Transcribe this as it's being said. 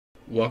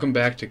Welcome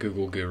back to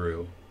Google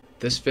Guru.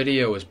 This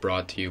video is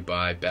brought to you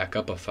by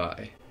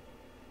Backupify.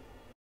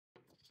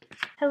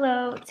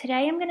 Hello,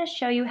 today I'm going to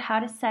show you how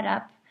to set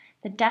up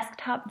the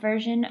desktop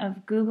version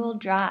of Google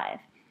Drive.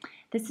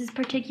 This is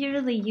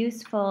particularly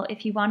useful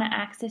if you want to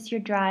access your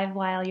drive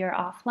while you're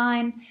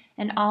offline,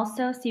 and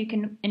also so you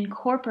can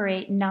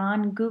incorporate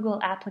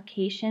non-Google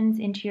applications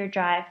into your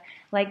drive,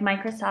 like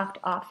Microsoft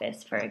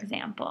Office, for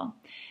example.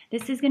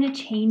 This is going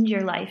to change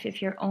your life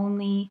if you're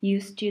only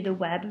used to the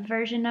web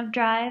version of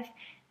Drive,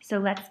 so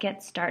let's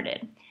get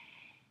started.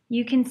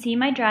 You can see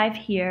my drive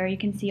here, you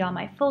can see all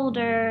my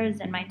folders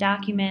and my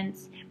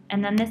documents,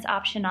 and then this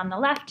option on the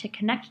left to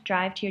connect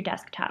Drive to your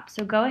desktop.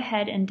 So go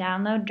ahead and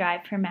download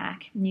Drive for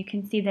Mac, and you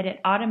can see that it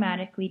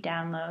automatically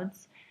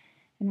downloads.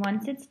 And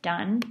once it's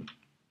done,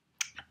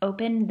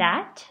 open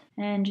that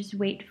and just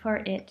wait for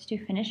it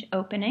to finish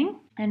opening.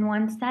 And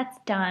once that's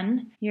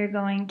done, you're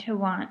going to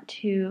want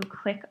to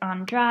click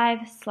on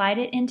Drive, slide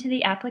it into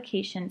the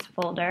Applications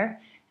folder,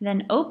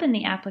 then open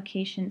the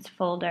Applications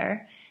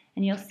folder,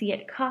 and you'll see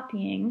it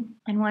copying.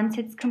 And once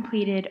it's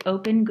completed,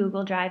 open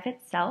Google Drive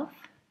itself.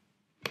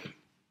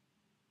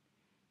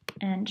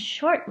 And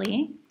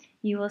shortly,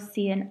 you will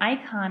see an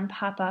icon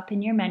pop up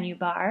in your menu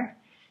bar.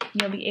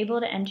 You'll be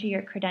able to enter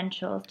your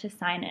credentials to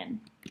sign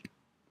in.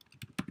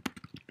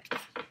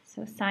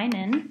 So sign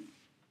in,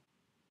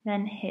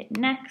 then hit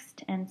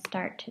Next and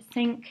start to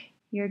sync.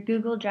 Your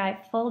Google Drive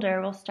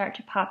folder will start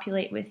to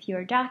populate with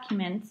your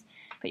documents,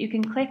 but you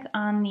can click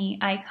on the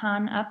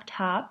icon up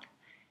top,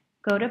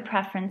 go to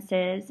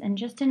Preferences, and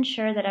just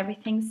ensure that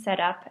everything's set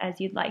up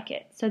as you'd like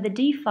it. So the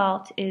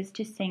default is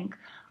to sync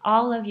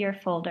all of your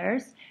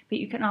folders, but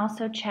you can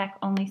also check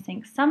only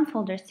sync some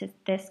folders to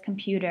this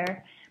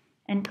computer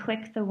and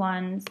click the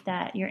ones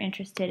that you're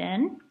interested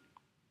in.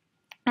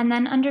 And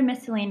then under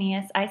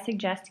Miscellaneous, I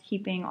suggest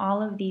keeping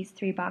all of these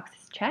three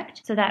boxes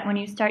checked so that when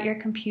you start your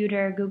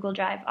computer, Google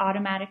Drive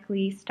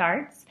automatically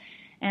starts,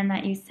 and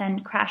that you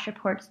send crash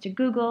reports to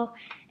Google,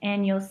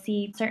 and you'll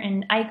see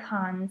certain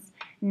icons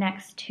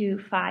next to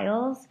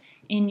files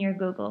in your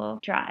Google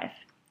Drive.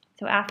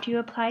 So after you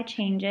apply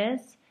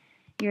changes,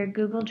 your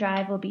Google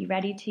Drive will be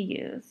ready to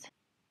use.